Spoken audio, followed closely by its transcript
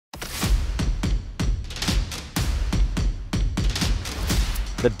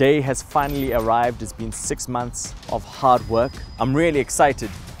The day has finally arrived. It's been 6 months of hard work. I'm really excited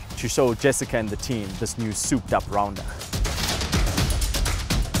to show Jessica and the team this new souped up rounder.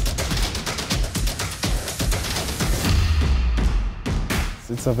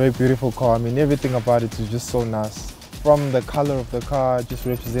 It's a very beautiful car. I mean, everything about it is just so nice. From the color of the car, just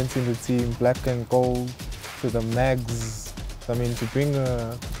representing the team, black and gold, to the mags. I mean, to bring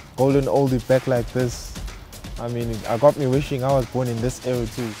a golden oldie back like this, I mean, it got me wishing I was born in this era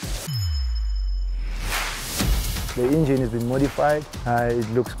too. The engine has been modified. It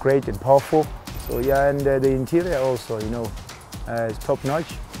looks great and powerful. So yeah, and the interior also, is top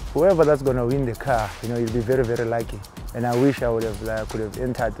notch. Whoever that's going to win the car, you'll be very, very lucky. And I wish I would have could have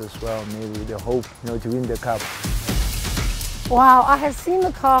entered as well, maybe with the hope, to win the cup. Wow, I have seen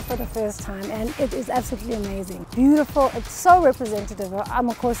the car for the first time and it is absolutely amazing. Beautiful, it's so representative. I'm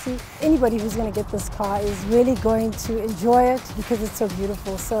a Kosi. Anybody who's going to get this car is really going to enjoy it because it's so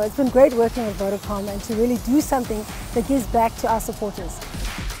beautiful. So it's been great working with Vodacom and to really do something that gives back to our supporters.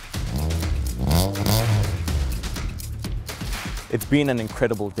 It's been an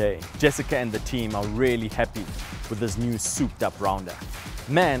incredible day. Jessica and the team are really happy with this new souped up rounder.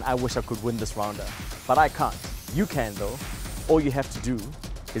 Man, I wish I could win this rounder, but I can't. You can though. All you have to do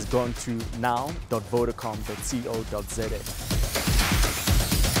is go on to now.vodacom.co.za.